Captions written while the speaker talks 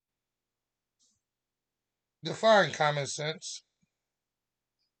Define common sense.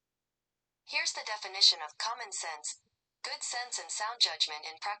 Here's the definition of common sense: good sense and sound judgment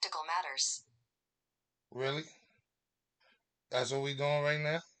in practical matters. Really? That's what we doing right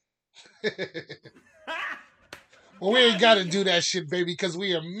now? Well, we ain't got to do that shit, baby, because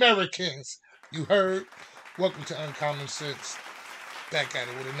we Americans. You heard? Welcome to Uncommon Sense. Back at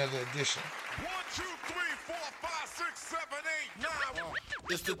it with another edition. 1, 2, 3, 4, 5, 6, 7, 8, 9.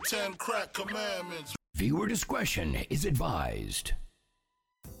 It's the 10 crack commandments. Viewer discretion is advised.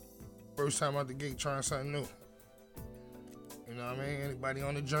 First time out the gate trying something new. You know what I mean? Anybody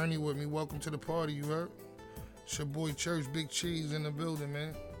on the journey with me, welcome to the party, you heard? It's your boy Church, Big Cheese in the building,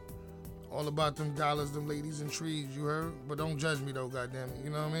 man. All about them dollars, them ladies and trees, you heard? But don't judge me though, goddammit,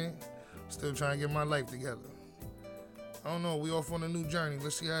 you know what I mean? Still trying to get my life together. I don't know, we off on a new journey.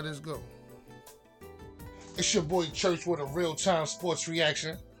 Let's see how this go. It's your boy Church with a real-time sports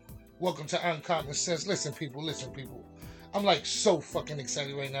reaction. Welcome to Uncommon Sense. Listen, people. I'm like so fucking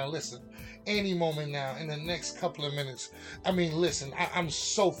excited right now. Listen, any moment now, in the next couple of minutes. I mean, listen, I'm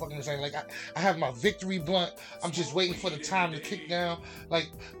so fucking excited. Like, I have my victory blunt. I'm just waiting for the time to kick down.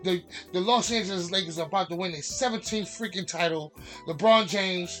 Like, the Los Angeles Lakers are about to win their 17th freaking title. LeBron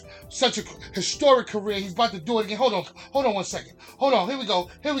James, such a historic career. He's about to do it again. Hold on 1 second. Hold on, here we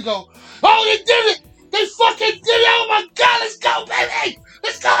go. Oh, they did it! They fucking did it! Oh my God, let's go, baby!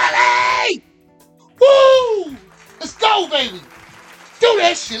 Let's go, LA! Woo! Let's go, baby! Do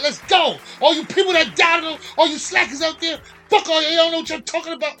that shit, let's go! All you people that doubted them, all you slackers out there, fuck all you don't know what you're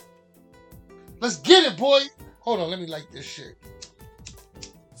talking about. Let's get it, boy! Hold on, let me light this shit.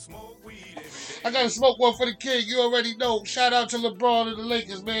 I gotta smoke one for the king, you already know. Shout out to LeBron and the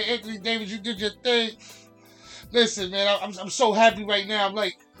Lakers, man. Anthony Davis, you did your thing. Listen, man, I'm so happy right now.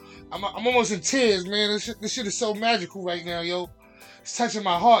 I'm almost in tears, man. This shit is so magical right now, yo. It's touching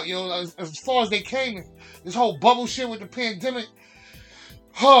my heart, yo. As far as they came, this whole bubble shit with the pandemic.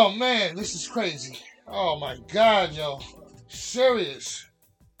 Oh, man, this is crazy. Oh, my God, yo. Serious.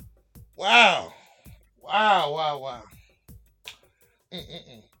 Wow. Oh,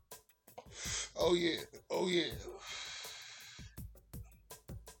 yeah.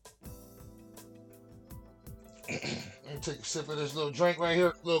 Let me take a sip of this little drink right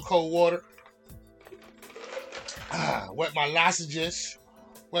here. A little cold water. Wet my lozenges.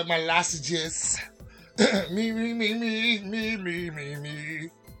 Me.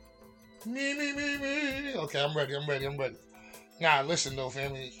 Okay, I'm ready. Nah, listen though,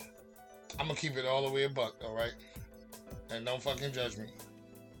 family. I'm gonna keep it all the way a buck, alright? And don't fucking judge me.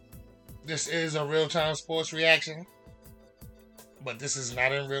 This is a real-time sports reaction, but this is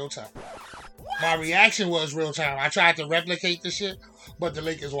not in real time. My reaction was real time. I tried to replicate the shit, but the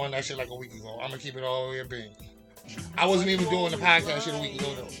Lakers won that shit like a week ago. I'm gonna keep it all the way a being. I wasn't even doing the podcast shit a week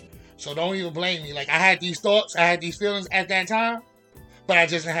ago though. So don't even blame me. Like, I had these thoughts, I had these feelings at that time, but I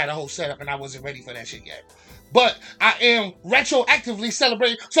just had a whole setup and I wasn't ready for that shit yet. But I am retroactively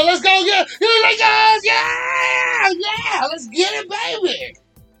celebrating. So let's go, yeah, Lakers, yeah, let's get it, baby.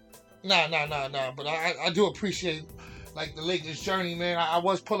 Nah. But I do appreciate like the Lakers journey, man. I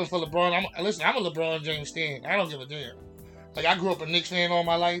was pulling for LeBron. I'm a LeBron James stan. I don't give a damn. Like, I grew up a Knicks fan all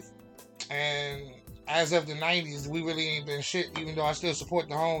my life, and as of the 90s, we really ain't been shit, even though I still support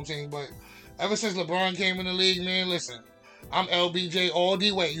the home team. But ever since LeBron came in the league, man, listen, I'm LBJ all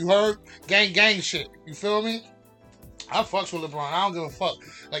the way. You heard? Gang shit. You feel me? I fucks with LeBron. I don't give a fuck.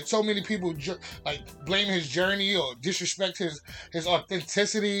 Like, so many people blame his journey or disrespect his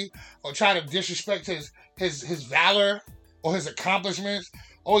authenticity or try to disrespect his valor or his accomplishments.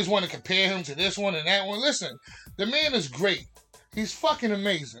 Always want to compare him to this one and that one. Listen, the man is great. He's fucking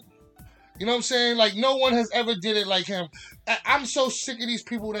amazing. You know what I'm saying? Like, no one has ever did it like him. I'm so sick of these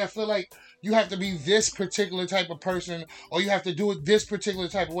people that feel like you have to be this particular type of person or you have to do it this particular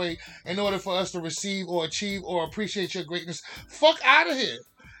type of way in order for us to receive or achieve or appreciate your greatness. Fuck out of here.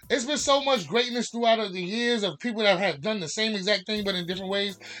 It's been so much greatness throughout the years of people that have done the same exact thing but in different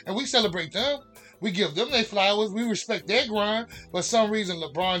ways, and we celebrate them. We give them their flowers. We respect their grind. But for some reason,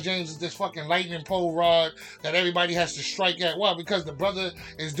 LeBron James is this fucking lightning pole rod that everybody has to strike at. Why? Because the brother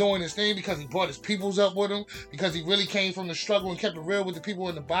is doing his thing, because he brought his peoples up with him, because he really came from the struggle and kept it real with the people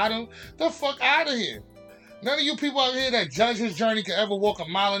in the bottom. The fuck out of here. None of you people out here that judge his journey could ever walk a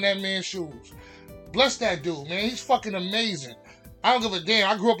mile in that man's shoes. Bless that dude, man. He's fucking amazing. I don't give a damn.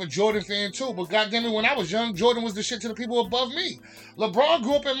 I grew up a Jordan fan too, but goddamn it, when I was young, Jordan was the shit to the people above me. LeBron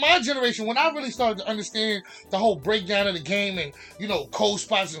grew up in my generation when I really started to understand the whole breakdown of the game and, you know, cold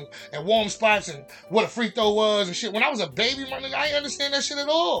spots and warm spots and what a free throw was and shit. When I was a baby, my nigga, I didn't understand that shit at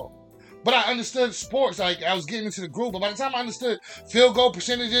all. But I understood sports. Like, I was getting into the group. But by the time I understood field goal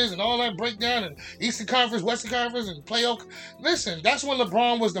percentages and all that breakdown and Eastern Conference, Western Conference, and playoff, listen, that's when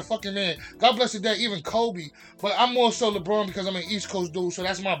LeBron was the fucking man. God bless the day, even Kobe. But I'm more so LeBron because I'm an East Coast dude, so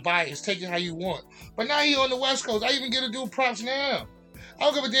that's my bias. Take it how you want. But now he on the West Coast. I even get to do props now. I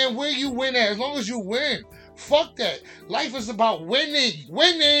don't give a damn where you win at, as long as you win. Fuck that. Life is about winning.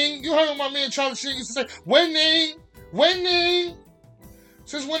 Winning. You heard what my man Charlie Sheen used to say. Winning. Winning.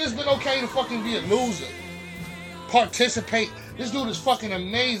 Since when it's been okay to fucking be a loser? Participate. This dude is fucking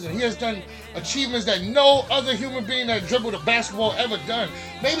amazing. He has done achievements that no other human being that dribbled a basketball ever done.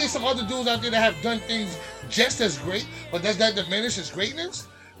 Maybe some other dudes out there that have done things just as great, but does that diminish his greatness?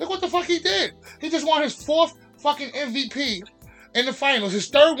 Look what the fuck he did. He just won his 4th fucking MVP in the finals. His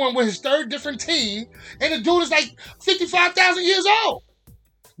 3rd one with his 3rd different team. And the dude is like 55,000 years old.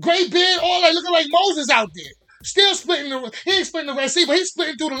 Great beard, all that, looking like Moses out there. Still splitting he ain't splitting the Red Sea, but he's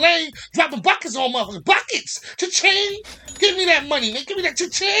splitting through the lane, dropping buckets on motherfuckers. Buckets! Cha-ching! Give me that money, man. Give me that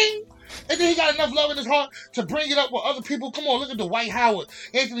cha-ching! And then he got enough love in his heart to bring it up with other people. Come on, look at Dwight Howard,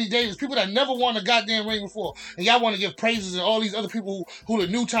 Anthony Davis, people that never won a goddamn ring before. And y'all want to give praises to all these other people who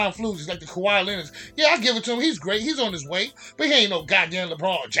the new time flus, like the Kawhi Leonards. Yeah, I give it to him. He's great. He's on his way. But he ain't no goddamn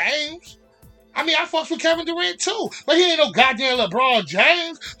LeBron James. I mean, I fucks with Kevin Durant too. But he ain't no goddamn LeBron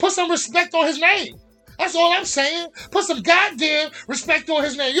James. Put some respect on his name. That's all I'm saying. Put some goddamn respect on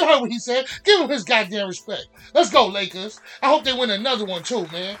his name. You heard what he said. Give him his goddamn respect. Let's go, Lakers. I hope they win another one too,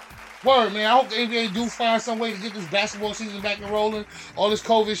 man. Word, man. I hope the NBA do find some way to get this basketball season back and rolling. All this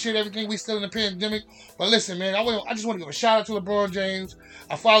COVID shit, everything. We still in the pandemic. But listen, man, I just want to give a shout out to LeBron James.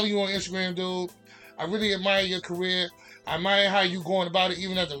 I follow you on Instagram, dude. I really admire your career. I admire how you going about it,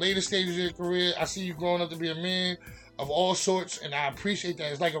 even at the later stages of your career. I see you growing up to be a man of all sorts, and I appreciate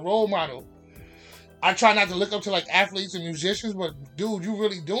that. It's like a role model. I try not to look up to like athletes and musicians, but dude, you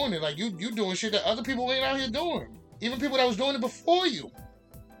really doing it. Like you doing shit that other people ain't out here doing. Even people that was doing it before you.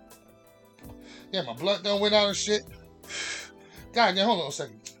 Yeah, my blunt done went out and shit. God damn, hold on a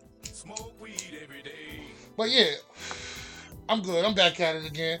second. Smoke weed every day. But yeah, I'm good. I'm back at it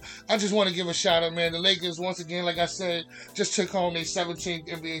again. I just want to give a shout out, man. The Lakers, once again, like I said, just took home their 17th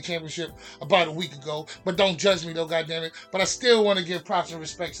NBA championship about a week ago. But don't judge me, though, goddammit. But I still want to give props and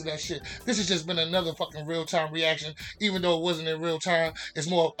respect to that shit. This has just been another fucking real-time reaction, even though it wasn't in real time. It's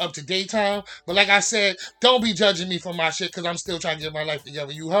more up-to-date time. But like I said, don't be judging me for my shit, because I'm still trying to get my life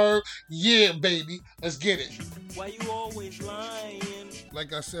together. You heard? Yeah, baby. Let's get it. Why you always lying?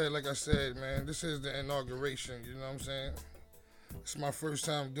 Like I said, man, this is the inauguration, you know what I'm saying? It's my first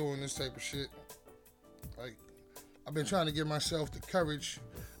time doing this type of shit. Like, I've been trying to give myself the courage.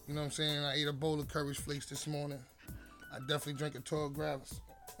 You know what I'm saying? I ate a bowl of Courage Flakes this morning. I definitely drank a tall glass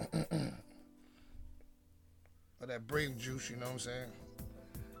of that Brave juice, you know what I'm saying?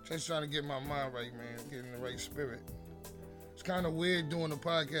 Just trying to get my mind right, man. Get in the right spirit. It's kind of weird doing a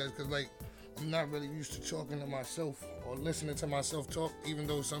podcast because, like, I'm not really used to talking to myself or listening to myself talk, even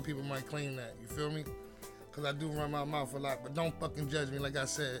though some people might claim that. You feel me? Because I do run my mouth a lot, but don't fucking judge me. Like I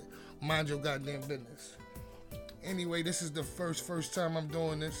said, mind your goddamn business. Anyway, this is the first time I'm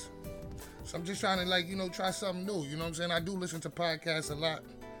doing this. So I'm just trying to, like, you know, try something new. You know what I'm saying? I do listen to podcasts a lot.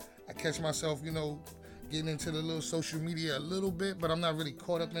 I catch myself, you know, getting into the little social media a little bit, but I'm not really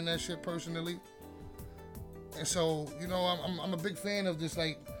caught up in that shit personally. And so, you know, I'm a big fan of this,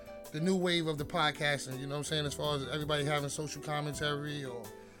 like, the new wave of the podcasting, you know what I'm saying? As far as everybody having social commentary or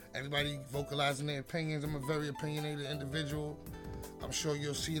everybody vocalizing their opinions. I'm a very opinionated individual. I'm sure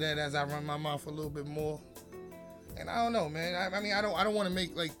you'll see that as I run my mouth a little bit more. And I don't know, man. I mean, I don't want to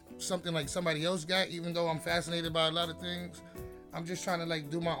make like something like somebody else got, even though I'm fascinated by a lot of things. I'm just trying to like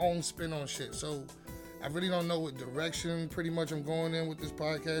do my own spin on shit. So I really don't know what direction pretty much I'm going in with this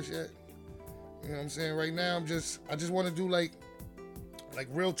podcast yet. You know what I'm saying? Right now, I just want to do like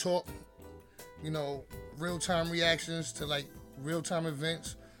real talk, you know, real-time reactions to like real-time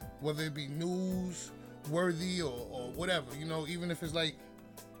events. Whether it be news worthy or whatever, you know, even if it's like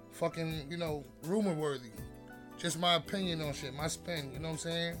fucking, you know, rumor worthy. Just my opinion on shit, my spin, you know what I'm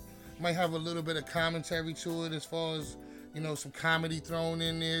saying? Might have a little bit of commentary to it as far as, you know, some comedy thrown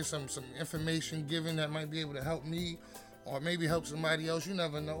in there, some information given that might be able to help me or maybe help somebody else. You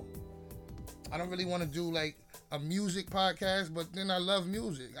never know. I don't really want to do like a music podcast, but then I love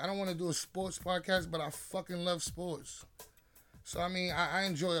music. I don't want to do a sports podcast, but I fucking love sports. So, I mean, I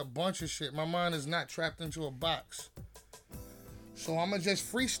enjoy a bunch of shit. My mind is not trapped into a box. So, I'm going to just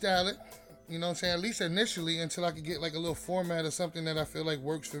freestyle it, you know what I'm saying, at least initially until I can get, like, a little format or something that I feel like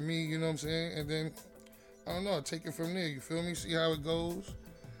works for me, you know what I'm saying? And then, I don't know, take it from there, you feel me? See how it goes.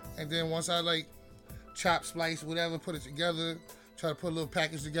 And then once I, like, chop, splice, whatever, put it together, Try to put a little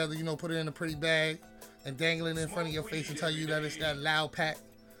package together, you know, put it in a pretty bag and dangle it in front of your face and tell you that it's that loud pack.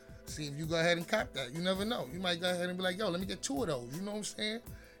 See if you go ahead and cop that. You never know. You might go ahead and be like, yo, let me get 2 of those. You know what I'm saying?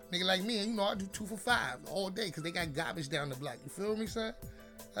 Nigga like me, you know, I do 2 for $5 all day because they got garbage down the block. You feel me, son?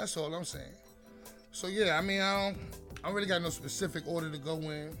 That's all I'm saying. So, yeah, I mean, I don't really got no specific order to go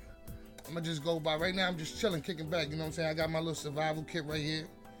in. I'm going to just go by. Right now, I'm just chilling, kicking back. You know what I'm saying? I got my little survival kit right here.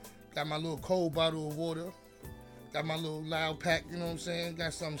 Got my little cold bottle of water. Got my little loud pack, you know what I'm saying?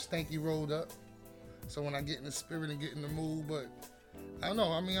 Got something stanky rolled up. So when I get in the spirit and get in the mood, but I don't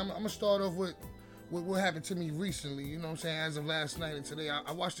know. I mean, I'm going to start off with what happened to me recently, you know what I'm saying? As of last night and today,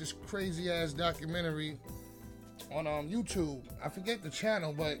 I watched this crazy-ass documentary on YouTube. I forget the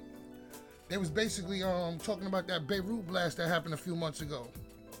channel, but they was basically talking about that Beirut blast that happened a few months ago.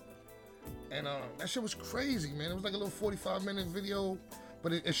 And that shit was crazy, man. It was like a little 45-minute video,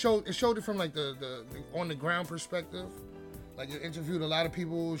 but it showed it from like the on the ground perspective. Like it interviewed a lot of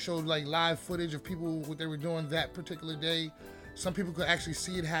people, showed like live footage of people what they were doing that particular day. Some people could actually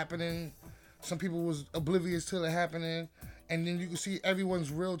see it happening. Some people was oblivious to it happening. And then you could see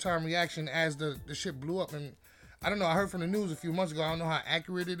everyone's real-time reaction as the shit blew up. And I don't know, I heard from the news a few months ago, I don't know how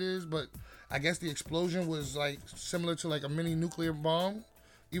accurate it is, but I guess the explosion was like similar to like a mini nuclear bomb.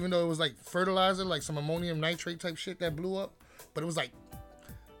 Even though it was like fertilizer, like some ammonium nitrate type shit that blew up. But it was like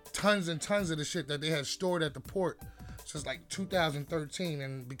tons and tons of the shit that they had stored at the port since like 2013.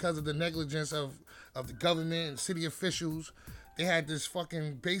 And because of the negligence of the government and city officials, they had this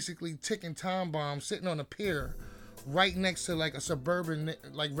fucking basically ticking time bomb sitting on a pier right next to like a suburban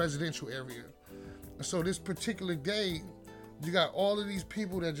like residential area. And so this particular day, you got all of these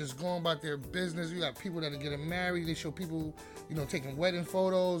people that just going about their business. You got people that are getting married. They show people, you know, taking wedding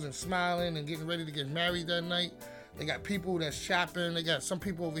photos and smiling and getting ready to get married that night. They got people that's shopping. They got some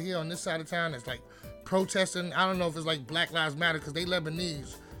people over here on this side of town that's like protesting. I don't know if it's like Black Lives Matter because they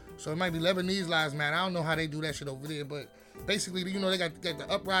Lebanese. So it might be Lebanese Lives Matter. I don't know how they do that shit over there. But basically, you know, they got the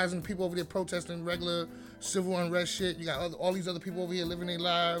uprising, people over there protesting regular civil unrest shit. You got all these other people over here living their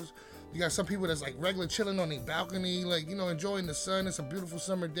lives. You got some people that's like regular chilling on their balcony, like, you know, enjoying the sun. It's a beautiful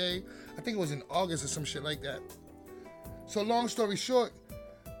summer day. I think it was in August or some shit like that. So long story short,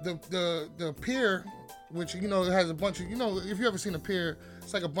 the pier, which, you know, has a bunch of, you know, if you ever seen a pier,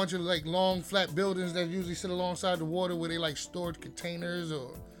 it's like a bunch of like long flat buildings that usually sit alongside the water where they like stored containers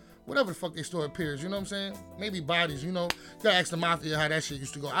or whatever the fuck they store at piers, you know what I'm saying? Maybe bodies, you know. You gotta ask the mafia how that shit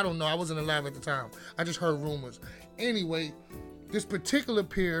used to go. I don't know. I wasn't alive at the time. I just heard rumors. Anyway, this particular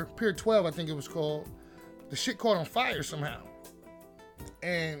pier, Pier 12, I think it was called, the shit caught on fire somehow.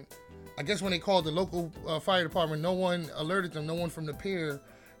 And I guess when they called the local fire department, no one alerted them. No one from the pier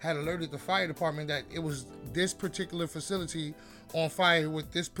had alerted the fire department that it was this particular facility on fire with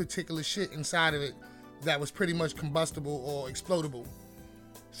this particular shit inside of it that was pretty much combustible or explodable.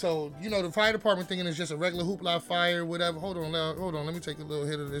 So, you know, the fire department thinking it's just a regular hoopla fire, whatever. Hold on. Let me take a little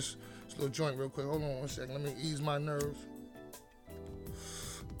hit of this little joint real quick. Hold on 1 second. Let me ease my nerves.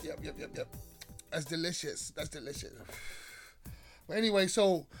 Yep. That's delicious. But anyway,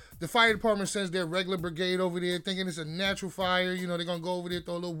 so the fire department sends their regular brigade over there thinking it's a natural fire. You know, they're going to go over there,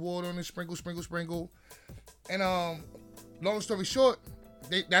 throw a little water on it, sprinkle. And long story short,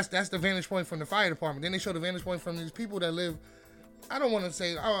 that's the vantage point from the fire department. Then they show the vantage point from these people that live, I don't want to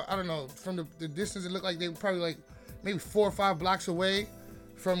say, I don't know, from the distance it looked like they were probably like maybe 4 or 5 blocks away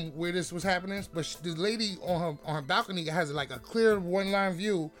from where this was happening. But the lady on her balcony has like a clear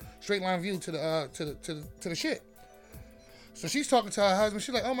straight line view to the shit. So she's talking to her husband.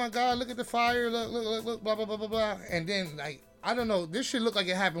 She's like, "Oh my God, look at the fire! Look, blah blah blah blah blah." And then like, I don't know, this shit looked like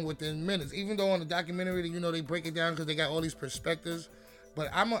it happened within minutes. Even though on the documentary, you know, they break it down because they got all these perspectives. But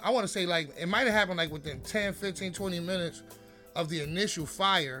I want to say like it might have happened like within 10, 15, 20 minutes of the initial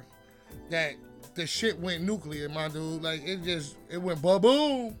fire that the shit went nuclear, my dude. Like it went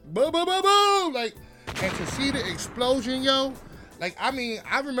ba-boom, ba-ba-ba-boom. Like, and to see the explosion, yo. Like, I mean,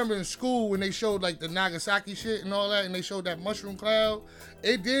 I remember in school when they showed like the Nagasaki shit and all that, and they showed that mushroom cloud.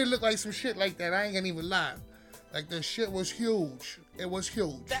 It did look like some shit like that. I ain't gonna even lie. Like, the shit was huge. It was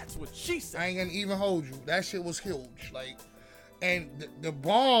huge. That's what she said. I ain't gonna even hold you. That shit was huge. Like, and the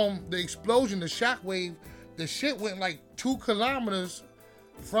bomb, the explosion, the shockwave, the shit went like 2 kilometers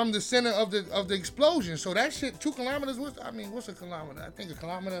from the center of the explosion. So that shit, 2 kilometers, what's a kilometer?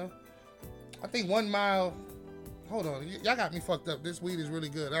 I think 1 mile. Hold on, y'all got me fucked up. This weed is really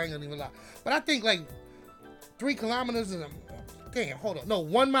good. I ain't gonna even lie. But I think like 3 kilometers is damn, hold on. No,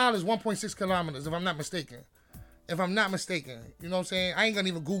 1 mile is 1.6 kilometers, if I'm not mistaken. You know what I'm saying? I ain't gonna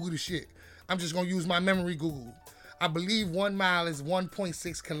even Google the shit. I'm just gonna use my memory Google. I believe 1 mile is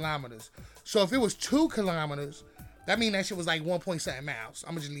 1.6 kilometers. So if it was 2 kilometers, That mean that shit was like 1.7 miles.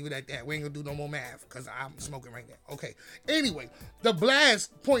 I'm gonna just leave it at that. We ain't gonna do no more math because I'm smoking right now. Okay. Anyway, the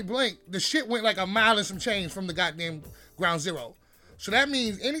blast, point blank, the shit went like a mile and some change from the goddamn ground zero. So that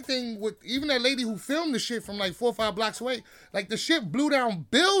means anything with, even that lady who filmed the shit from like 4 or 5 blocks away, like the shit blew down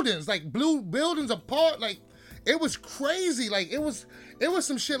buildings, like blew buildings apart. Like it was crazy. Like it was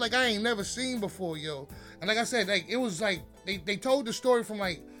some shit like I ain't never seen before, yo. And like I said, like it was like, they told the story from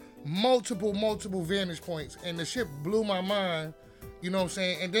like multiple vantage points, and the shit blew my mind, you know what I'm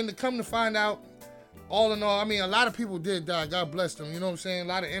saying? And then to come to find out, all in all, I mean, a lot of people did die, God bless them, you know what I'm saying? A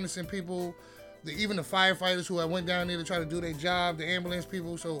lot of innocent people, even the firefighters who went down there to try to do their job, the ambulance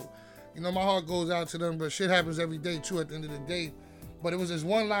people, so, you know, my heart goes out to them, but shit happens every day too at the end of the day. But it was this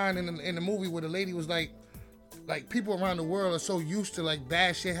one line in the movie where the lady was like people around the world are so used to like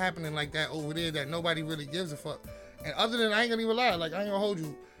bad shit happening like that over there that nobody really gives a fuck. And other than, I ain't gonna even lie, like I ain't gonna hold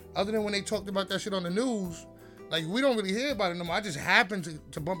you, other than when they talked about that shit on the news, like we don't really hear about it no more. I just happened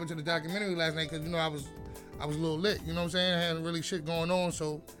to bump into the documentary last night because, you know, I was a little lit, you know what I'm saying? I had really shit going on,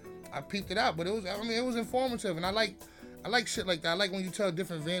 so I peeped it out. But it was informative, and I like shit like that. I like when you tell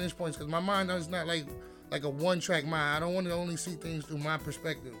different vantage points, because my mind is not like a one-track mind. I don't want to only see things through my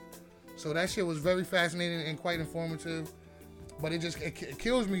perspective. So that shit was very fascinating and quite informative. But it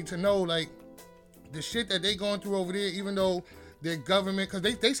kills me to know, like, the shit that they going through over there, even though their government, because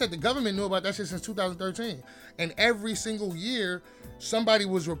they said the government knew about that shit since 2013. And every single year, somebody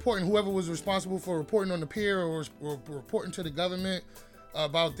was reporting, whoever was responsible for reporting on the pier or reporting to the government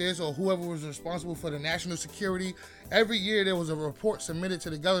about this, or whoever was responsible for the national security. Every year there was a report submitted to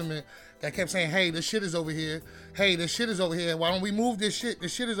the government that kept saying, hey, this shit is over here. Hey, this shit is over here. Why don't we move this shit?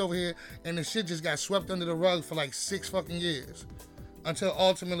 This shit is over here. And the shit just got swept under the rug for like 6 fucking years. Until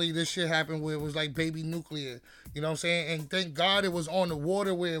ultimately this shit happened where it was like baby nuclear. You know what I'm saying? And thank God it was on the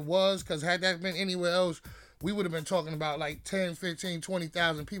water where it was, because had that been anywhere else, we would have been talking about like 10, 15,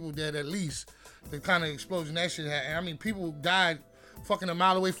 20,000 people dead at least. The kind of explosion that shit had. And I mean, people died fucking a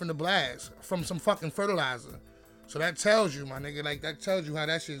mile away from the blast from some fucking fertilizer. So that tells you, my nigga, like that tells you how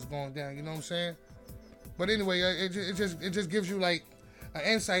that shit is going down. You know what I'm saying? But anyway, it just gives you like an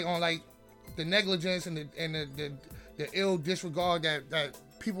insight on like the negligence and the ill disregard that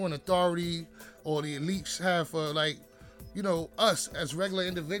people in authority or the elites have for, like, you know, us as regular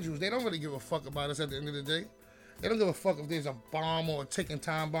individuals. They don't really give a fuck about us at the end of the day. They don't give a fuck if there's a bomb or a ticking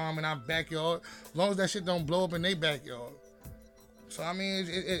time bomb in our backyard, as long as that shit don't blow up in their backyard. So I mean,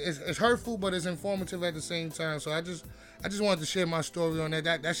 it's hurtful, but it's informative at the same time. So I just wanted to share my story on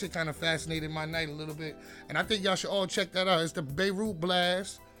that. That shit kind of fascinated my night a little bit, and I think y'all should all check that out. It's the Beirut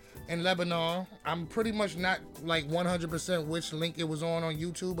blast in Lebanon. I'm pretty much not like 100% which link it was on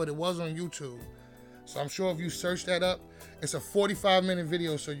YouTube, but it was on YouTube. So I'm sure if you search that up, it's a 45-minute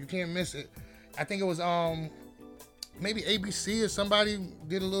video, so you can't miss it. I think it was maybe ABC or somebody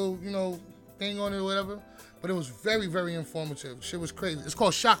did a little, you know, thing on it or whatever. But it was very, very informative. Shit was crazy. It's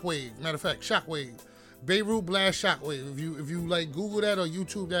called Shockwave. Matter of fact, Shockwave. Beirut Blast Shockwave. If you like Google that or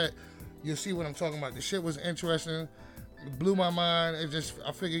YouTube that, you'll see what I'm talking about. The shit was interesting. It blew my mind.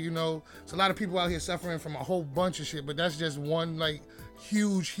 I figure, you know, there's a lot of people out here suffering from a whole bunch of shit, but that's just one like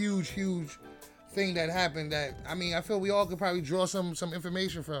huge thing that happened that, I mean, I feel we all could probably draw some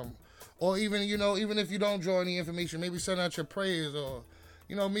information from. Or even, you know, even if you don't draw any information, maybe send out your prayers, or,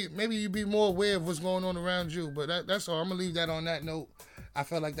 you know, maybe you be more aware of what's going on around you. But that's all. I'm going to leave that on that note. I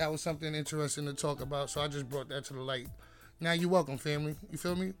felt like that was something interesting to talk about, so I just brought that to the light. Now, you're welcome, family. You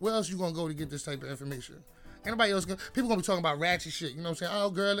feel me? Where else you going to go to get this type of information? Anybody else? People going to be talking about ratchet shit. You know what I'm saying? Oh,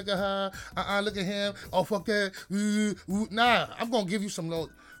 girl, look at her. Look at him. Oh, fuck that. Nah, I'm going to give you some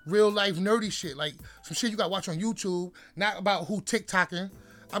real-life nerdy shit. Like, some shit you got to watch on YouTube. Not about who TikToking.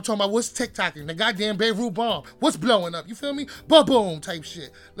 I'm talking about what's TikToking. The goddamn Beirut bomb. What's blowing up? You feel me? Ba-boom type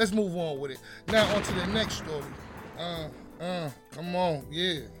shit. Let's move on with it. Now, on to the next story. Come on.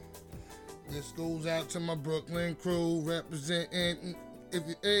 Yeah. This goes out to my Brooklyn crew representing, if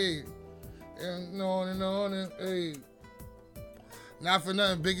you, hey, and on and on and, hey. Not for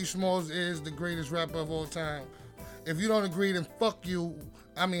nothing, Biggie Smalls is the greatest rapper of all time. If you don't agree, then fuck you.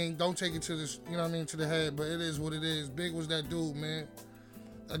 I mean, don't take it to this, you know what I mean, to the head, but it is what it is. Big was that dude, man.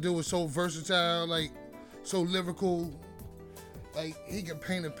 That dude was so versatile, like, so lyrical. Like, he could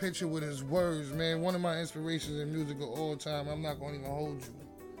paint a picture with his words, man. One of my inspirations in music of all time. I'm not going to even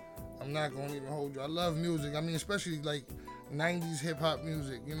hold you. I love music. I mean, especially, like, 90s hip-hop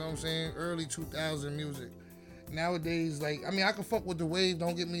music, you know what I'm saying? Early 2000 music. Nowadays, like, I mean, I can fuck with the wave,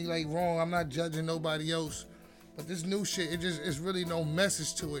 don't get me, like, wrong. I'm not judging nobody else. But this new shit, it's really no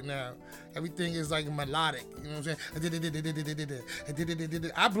message to it now. Everything is like melodic, you know what I'm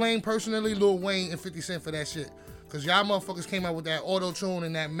saying? I blame personally Lil Wayne and 50 Cent for that shit. Cause y'all motherfuckers came out with that auto tune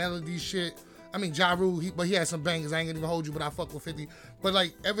and that melody shit. I mean, Ja Rule, but he had some bangers. I ain't gonna even hold you, but I fuck with 50. But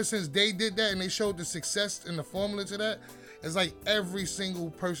like, ever since they did that and they showed the success and the formula to that, it's like every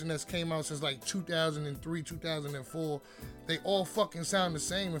single person that's came out since like 2003, 2004, they all fucking sound the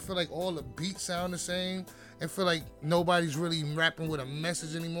same. And feel like all the beats sound the same. And feel like nobody's really rapping with a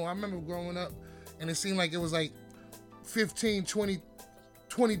message anymore. I remember growing up and it seemed like it was like 15, 20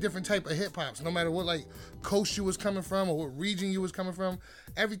 different type of hip hops. No matter what like coast you was coming from or what region you was coming from,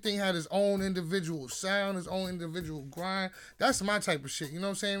 everything had its own individual sound, its own individual grind. That's my type of shit. You know what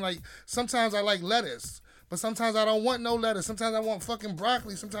I'm saying? Like sometimes I like lettuce, but sometimes I don't want no lettuce. Sometimes I want fucking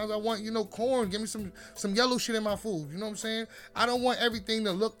broccoli. Sometimes I want, corn. Give me some yellow shit in my food. You know what I'm saying? I don't want everything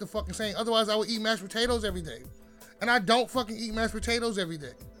to look the fucking same. Otherwise I would eat mashed potatoes every day. And I don't fucking eat mashed potatoes every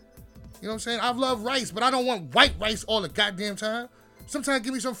day. You know what I'm saying? I love rice, but I don't want white rice all the goddamn time. Sometimes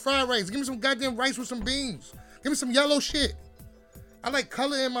give me some fried rice. Give me some goddamn rice with some beans. Give me some yellow shit. I like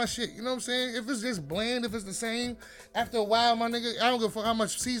color in my shit. You know what I'm saying? If it's just bland, if it's the same, after a while, my nigga, I don't give a fuck how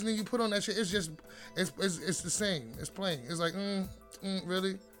much seasoning you put on that shit. It's just, it's the same. It's plain. It's like,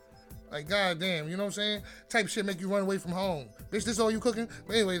 really? Like, goddamn, you know what I'm saying? Type shit make you run away from home. Bitch, this all you cooking?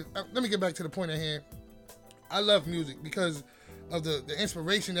 But anyway, let me get back to the point at hand. I love music because of the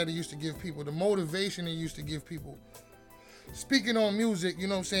inspiration that it used to give people, the motivation it used to give people. Speaking on music, you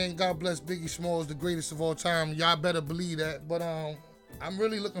know what I'm saying? God bless Biggie Smalls, the greatest of all time. Y'all better believe that. But I'm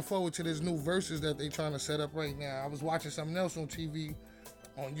really looking forward to this new verses that they trying to set up right now. I was watching something else on TV,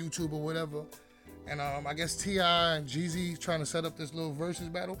 on YouTube or whatever. And I guess T.I. and Jeezy trying to set up this little verses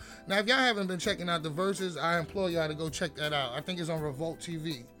battle. Now, if y'all haven't been checking out the verses, I implore y'all to go check that out. I think it's on Revolt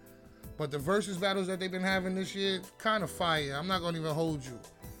TV. But the verses battles that they've been having this year, kind of fire. I'm not going to even hold you.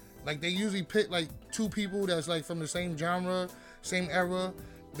 Like, they usually pick, like, two people that's, like, from the same genre, same era,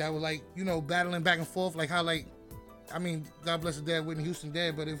 that were, like, battling back and forth. Like, how, like, I mean, God bless the dead, Whitney Houston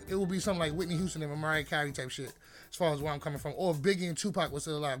dead, but if it would be something like Whitney Houston and Mariah Carey type shit, as far as where I'm coming from. Or if Biggie and Tupac was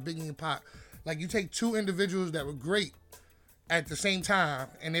still alive, Biggie and Pac. Like, you take two individuals that were great at the same time,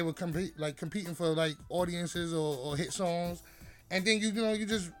 and they were competing for, like, audiences or hit songs, and then,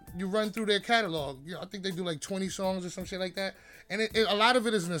 you run through their catalog. I think they do, like, 20 songs or some shit like that. And a lot of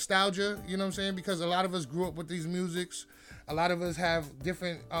it is nostalgia, you know what I'm saying? Because a lot of us grew up with these musics. A lot of us have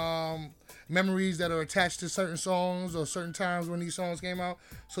different memories that are attached to certain songs or certain times when these songs came out.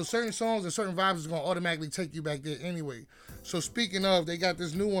 So certain songs and certain vibes is going to automatically take you back there anyway. So speaking of, they got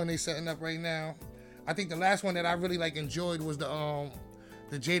this new one they setting up right now. I think the last one that I really enjoyed was the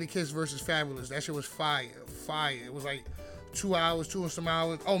Jadakiss versus Fabulous. That shit was fire. It was like 2 hours, 2 and some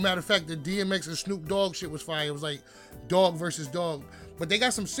hours. Oh, matter of fact, the DMX and Snoop Dogg shit was fire. It was like dog versus dog. But they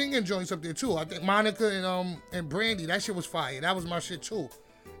got some singing joints up there too. I think Monica and Brandy, that shit was fire. That was my shit too.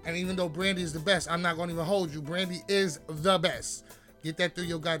 And even though Brandy is the best, I'm not gonna even hold you. Brandy is the best. Get that through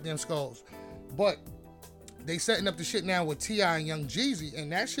your goddamn skulls. But they setting up the shit now with T.I. and Young Jeezy,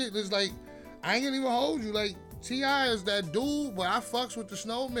 and that shit is like, I ain't gonna even hold you. Like, T.I. is that dude, but I fucks with the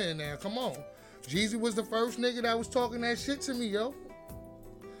Snowman now. Come on. Jeezy was the first nigga that was talking that shit to me, yo.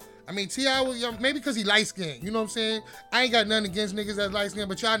 I mean, T.I. was, maybe because he light-skinned, you know what I'm saying? I ain't got nothing against niggas that's light-skinned,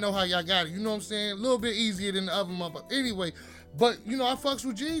 but y'all know how y'all got it, you know what I'm saying? A little bit easier than the other motherfucker. Anyway, but, I fucks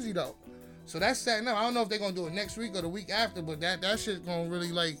with Jeezy, though. So that's setting up. I don't know if they're going to do it next week or the week after, but that shit's going to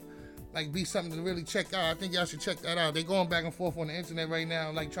really, like be something to really check out. I think y'all should check that out. They going back and forth on the internet right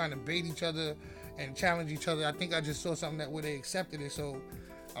now, like, trying to bait each other and challenge each other. I think I just saw something where they accepted it, so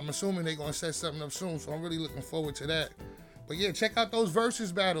I'm assuming they're going to set something up soon, so I'm really looking forward to that. But yeah, check out those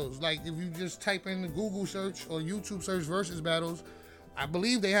versus battles. Like, if you just type in the Google search or YouTube search versus battles, I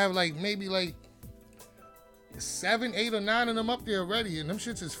believe they have maybe 7, 8, or 9 of them up there already, and them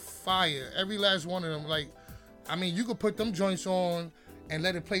shits is fire. Every last one of them. You could put them joints on and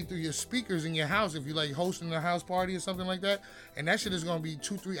let it play through your speakers in your house if you hosting a house party or something like that, and that shit is gonna be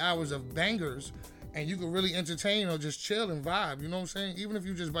 2-3 hours of bangers, and you can really entertain or just chill and vibe. You know what I'm saying? Even if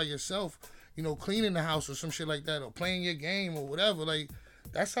you just by yourself, cleaning the house or some shit like that, or playing your game or whatever,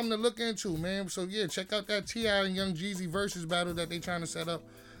 that's something to look into, man. So yeah, check out that T.I. and Young Jeezy versus battle that they trying to set up.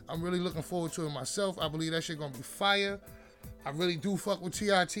 I'm really looking forward to it myself. I believe that shit gonna be fire. I really do fuck with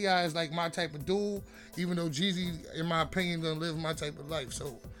T.I. T.I. is my type of dude, even though Jeezy, in my opinion, doesn't live my type of life.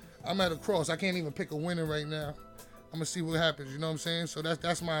 So I'm at a cross. I can't even pick a winner right now. I'm gonna see what happens, you know what I'm saying? So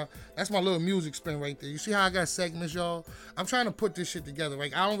that's my little music spin right there. You see how I got segments, y'all? I'm trying to put this shit together. I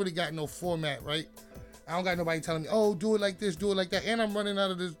don't really got no format, right? I don't got nobody telling me, oh, do it like this, do it like that. And I'm running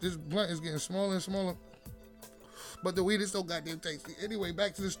out of this blunt is getting smaller and smaller. But the weed is so goddamn tasty. Anyway,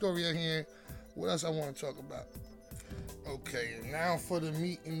 back to the story at hand. What else I want to talk about? Okay, now for the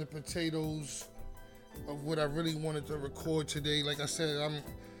meat and the potatoes. of what I really wanted to record today. Like I said,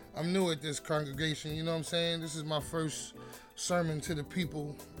 I'm new at this congregation, you know what I'm saying? This is my first sermon to the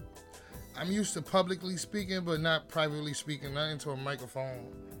people. I'm used to publicly speaking, but not privately speaking, not into a microphone,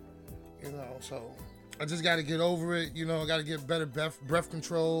 you know, so I just got to get over it, you know, I got to get better breath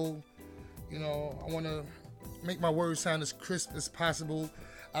control, you know, I want to make my words sound as crisp as possible.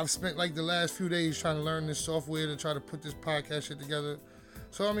 I've spent like the last few days trying to learn this software to try to put this podcast shit together.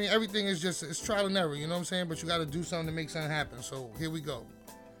 So, I mean, everything is just, it's trial and error, you know what I'm saying? But you got to do something to make something happen. So, here we go.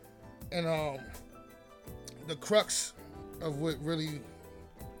 And the crux of what really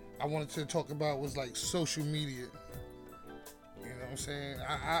I wanted to talk about was like social media. You know what I'm saying?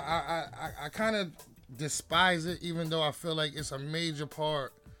 I kind of despise it, even though I feel like it's a major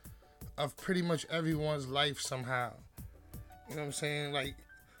part of pretty much everyone's life somehow. You know what I'm saying? Like,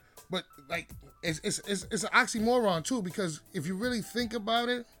 but like it's an oxymoron too, because if you really think about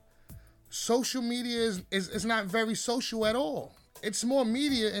it, social media is not very social at all. It's more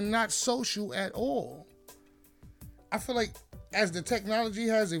media and not social at all. I feel like as the technology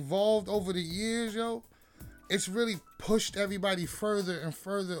has evolved over the years, yo, it's really pushed everybody further and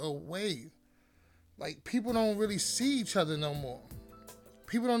further away. Like, people don't really see each other no more.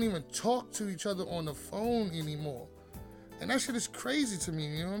 People don't even talk to each other on the phone anymore. And that shit is crazy to me,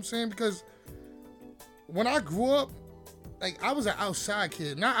 you know what I'm saying? Because when I grew up, like, I was an outside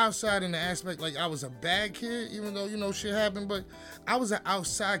kid. Not outside in the aspect like I was a bad kid, even though, you know, shit happened, but I was an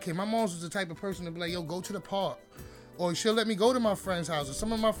outside kid. My mom was the type of person to be like, yo, go to the park. Or she'll let me go to my friend's house. Or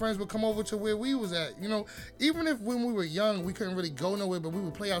some of my friends would come over to where we was at. You know, even if when we were young, we couldn't really go nowhere, but we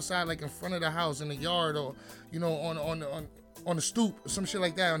would play outside, like in front of the house, in the yard, or, you know, on the stoop, or some shit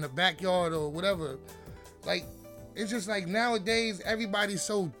like that, on the backyard or whatever. Like, it's just like nowadays, everybody's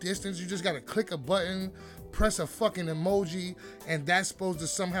so distant. You just gotta click a button, press a fucking emoji, and that's supposed to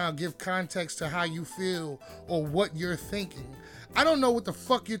somehow give context to how you feel or what you're thinking. I don't know what the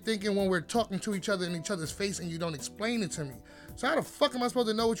fuck you're thinking when we're talking to each other in each other's face and you don't explain it to me. So how the fuck am I supposed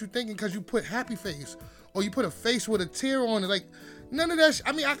to know what you're thinking because you put happy face or you put a face with a tear on it? Like, none of that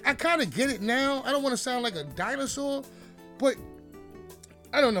I mean, I kind of get it now. I don't want to sound like a dinosaur, but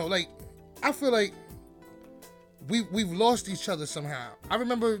I don't know. Like, I feel like we've lost each other somehow. I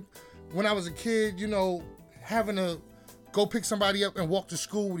remember when I was a kid, you know, having to go pick somebody up and walk to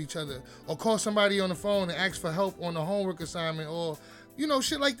school with each other, or call somebody on the phone and ask for help on a homework assignment, or, you know,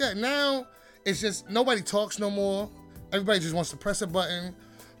 shit like that. Now, it's just, nobody talks no more. Everybody just wants to press a button.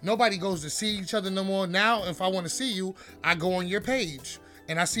 Nobody goes to see each other no more. Now, if I want to see you, I go on your page,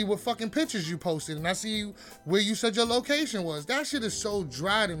 and I see what fucking pictures you posted, and I see where you said your location was. That shit is so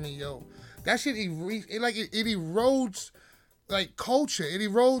dry to me, yo. That shit, it erodes, like, culture. It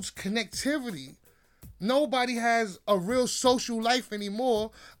erodes connectivity. Nobody has a real social life anymore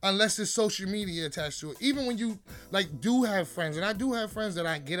unless there's social media attached to it. Even when you, like, do have friends, and I do have friends that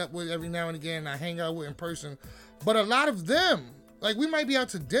I get up with every now and again and I hang out with in person, but a lot of them, like, we might be out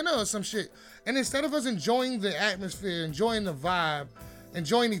to dinner or some shit, and instead of us enjoying the atmosphere, enjoying the vibe,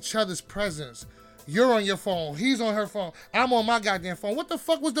 enjoying each other's presence, you're on your phone, he's on her phone, I'm on my goddamn phone. What the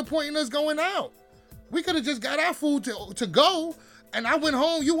fuck was the point in us going out? We could have just got our food to go, and I went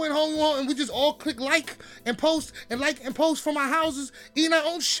home, you went home, and we just all click like and post from our houses, eating our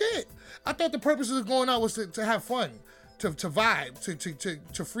own shit. I thought the purpose of going out was to have fun, to vibe,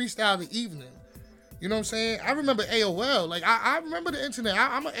 to freestyle the evening. You know what I'm saying? I remember AOL. Like, I remember the internet.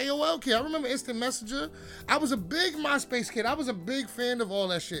 I'm an AOL kid. I remember Instant Messenger. I was a big MySpace kid. I was a big fan of all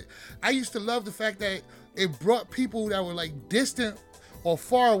that shit. I used to love the fact that it brought people that were, like, distant or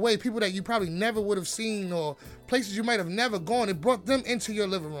far away, people that you probably never would have seen, or places you might have never gone. It brought them into your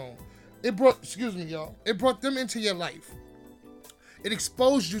living room. It brought them into your life. It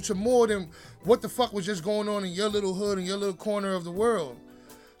exposed you to more than what the fuck was just going on in your little hood, in your little corner of the world.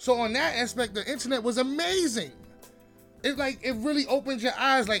 So on that aspect, the internet was amazing. It really opened your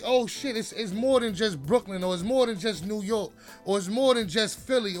eyes, like, oh shit, it's more than just Brooklyn, or it's more than just New York, or it's more than just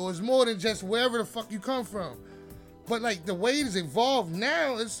Philly, or it's more than just wherever the fuck you come from. But, like, the way it's evolved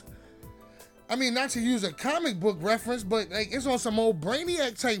now is, I mean, not to use a comic book reference, but, like, it's on some old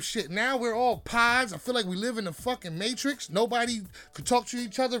Brainiac type shit. Now we're all pods. I feel like we live in the fucking Matrix. Nobody could talk to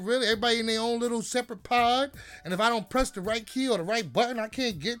each other, really. Everybody in their own little separate pod. And if I don't press the right key or the right button, I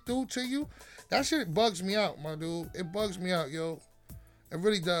can't get through to you. That shit bugs me out, my dude. It bugs me out, yo. It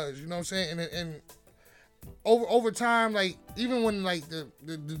really does, you know what I'm saying? And over time, like, even when, like, the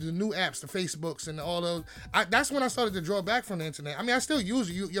new apps, the Facebooks and all those, that's when I started to draw back from the internet. I mean, I still use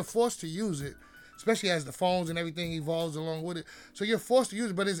it. You're forced to use it. especially as the phones and everything evolves along with it. So you're forced to use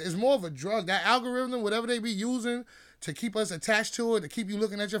it, but it's more of a drug. That algorithm, whatever they be using to keep us attached to it, to keep you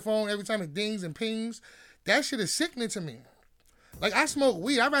looking at your phone every time it dings and pings, that shit is sickening to me. Like, I smoke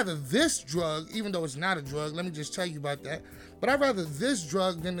weed. I'd rather this drug, even though it's not a drug, let me just tell you about that, but I'd rather this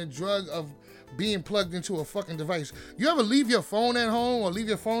drug than the drug of being plugged into a fucking device. You ever leave your phone at home or leave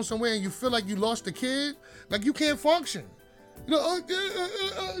your phone somewhere and you feel like you lost a kid? Like, you can't function. You know,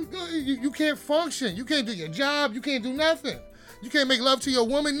 you can't function. You can't do your job. You can't do nothing. You can't make love to your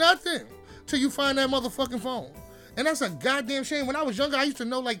woman, nothing, till you find that motherfucking phone. And that's a goddamn shame. When I was younger, I used to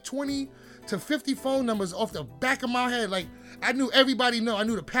know like 20 to 50 phone numbers off the back of my head. Like, I knew everybody know. I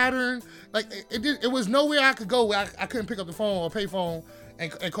knew the pattern. Like, it was nowhere I could go where I couldn't pick up the phone or pay phone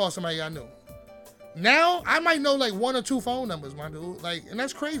and call somebody I knew. Now, I might know like 1 or 2 phone numbers, my dude. Like, and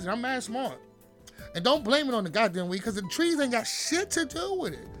that's crazy. I'm mad smart. And don't blame it on the goddamn weed, because the trees ain't got shit to do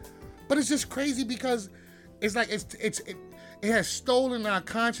with it. But it's just crazy because it's like it has stolen our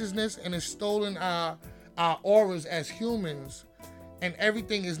consciousness and it's stolen our auras as humans. And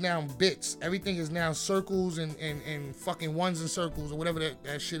everything is now bits. Everything is now circles and fucking ones and circles or whatever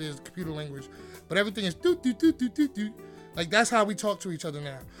that shit is, computer language. But everything is do. Like, that's how we talk to each other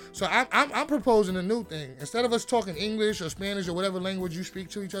now. So I'm proposing a new thing. Instead of us talking English or Spanish or whatever language you speak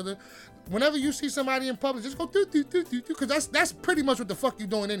to each other, whenever you see somebody in public, just go do, because that's pretty much what the fuck you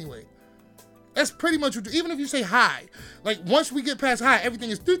doing anyway. That's pretty much what even if you say hi. Like, once we get past hi,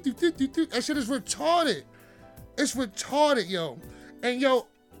 everything is do. That shit is retarded. It's retarded, yo. And yo,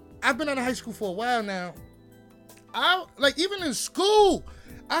 I've been out of high school for a while now. Even in school,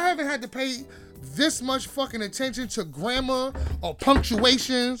 I haven't had to pay this much fucking attention to grammar or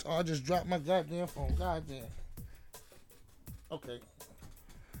punctuations. Oh, I just dropped my goddamn phone. Goddamn. Okay.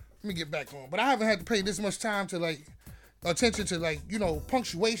 Let me get back on. But I haven't had to pay this much time to attention to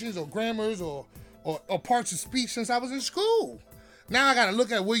punctuations or grammars or parts of speech since I was in school. Now I gotta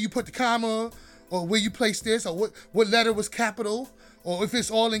look at where you put the comma or where you place this or what letter was capital or if it's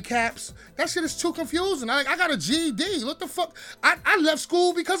all in caps. That shit is too confusing. I got a GED. What the fuck? I left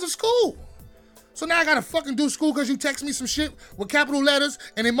school because of school. So now I gotta fucking do school because you text me some shit with capital letters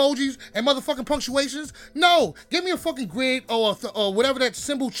and emojis and motherfucking punctuations? No, give me a fucking grid or whatever that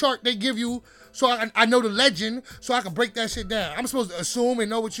symbol chart they give you so I know the legend so I can break that shit down. I'm supposed to assume and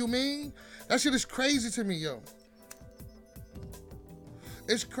know what you mean? That shit is crazy to me, yo.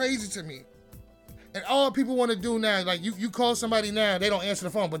 It's crazy to me. And all people want to do now, like you call somebody now, they don't answer the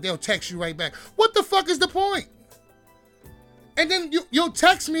phone, but they'll text you right back. What the fuck is the point? And then you'll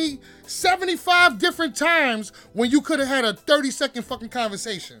text me 75 different times when you could have had a 30-second fucking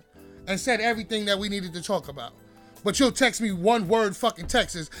conversation and said everything that we needed to talk about. But you'll text me one word fucking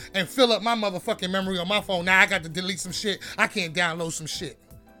texts and fill up my motherfucking memory on my phone. Now I got to delete some shit. I can't download some shit.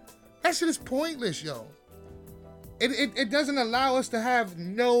 That shit is pointless, yo. It doesn't allow us to have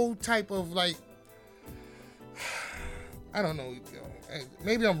no type of I don't know, yo.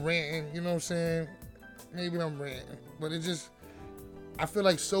 Maybe I'm ranting, you know what I'm saying? Maybe I'm ranting. But I feel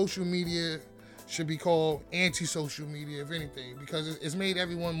like social media should be called anti-social media, if anything, because it's made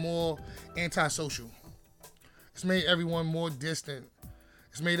everyone more antisocial. It's made everyone more distant.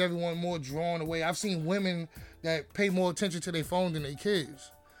 It's made everyone more drawn away. I've seen women that pay more attention to their phone than their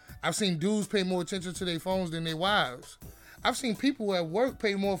kids. I've seen dudes pay more attention to their phones than their wives. I've seen people at work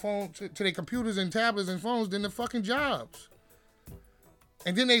pay more to their computers and tablets and phones than their fucking jobs.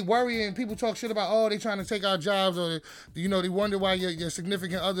 And then they worry and people talk shit about, they trying to take our jobs or, they wonder why your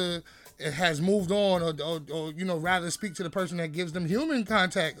significant other has moved on or rather speak to the person that gives them human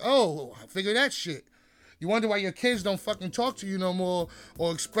contact. Oh, figure that shit. You wonder why your kids don't fucking talk to you no more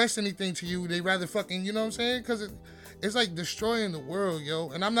or express anything to you. They rather fucking, you know what I'm saying? Because it's like destroying the world, yo.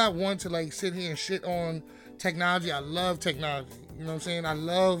 And I'm not one to sit here and shit on technology. I love technology. You know what I'm saying? I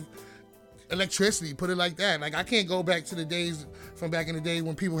love electricity, put it like that. I can't go back to the days from back in the day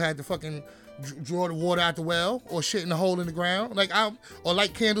when people had to fucking draw the water out the well or shit in the hole in the ground. Or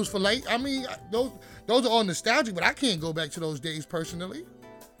light candles for light. I mean, those are all nostalgic, but I can't go back to those days personally.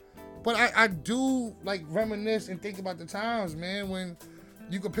 But I do reminisce and think about the times, man, when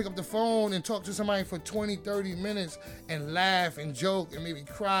you could pick up the phone and talk to somebody for 20, 30 minutes and laugh and joke and maybe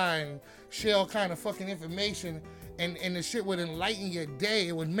cry and share all kind of fucking information. And the shit would enlighten your day.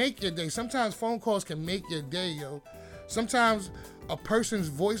 It would make your day. Sometimes phone calls can make your day, yo. Sometimes a person's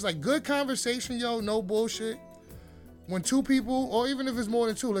voice, good conversation, yo, no bullshit. When two people, or even if it's more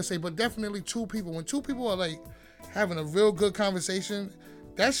than two, let's say, but definitely two people. When two people are having a real good conversation,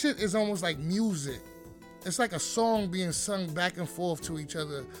 that shit is almost like music. It's like a song being sung back and forth to each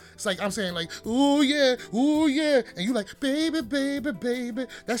other. It's like I'm saying ooh yeah, and you baby, baby, baby.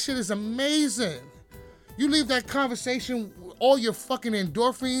 That shit is amazing. You leave that conversation, all your fucking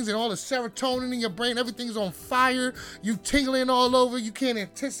endorphins and all the serotonin in your brain, everything's on fire. You tingling all over. You can't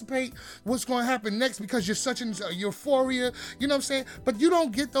anticipate what's going to happen next because you're such in euphoria. You know what I'm saying? But you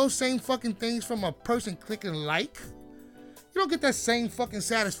don't get those same fucking things from a person clicking like. You don't get that same fucking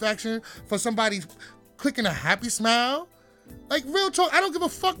satisfaction for somebody clicking a happy smile. Like, real talk, I don't give a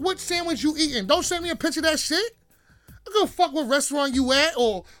fuck what sandwich you eating. Don't send me a picture of that shit. I don't give a fuck what restaurant you at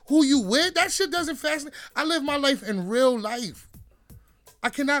or who you with. That shit doesn't fascinate. I live my life in real life. I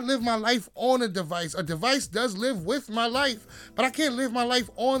cannot live my life on a device. A device does live with my life, but I can't live my life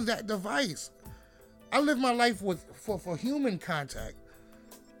on that device. I live my life for human contact,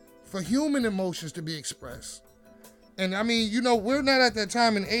 for human emotions to be expressed. And I mean, you know, we're not at that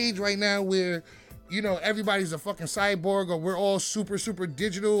time and age right now where, you know, everybody's a fucking cyborg or we're all super, super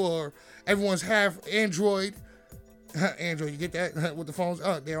digital or everyone's half Android. Android, you get that? With the phones?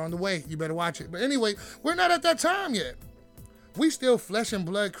 Oh, they're on the way. You better watch it. But anyway, we're not at that time yet. We still flesh and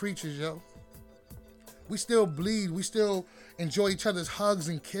blood creatures, yo. We still bleed. We still enjoy each other's hugs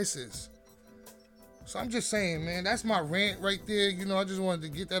and kisses. So I'm just saying, man, that's my rant right there. You know, I just wanted to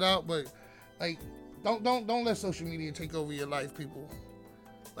get that out. But, like, don't let social media take over your life, people.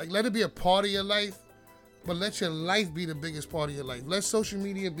 Like, let it be a part of your life, but let your life be the biggest part of your life. Let social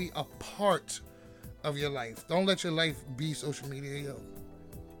media be a part of your life. Don't let your life be social media, yo.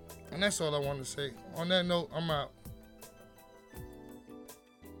 And that's all I want to say. On that note, I'm out.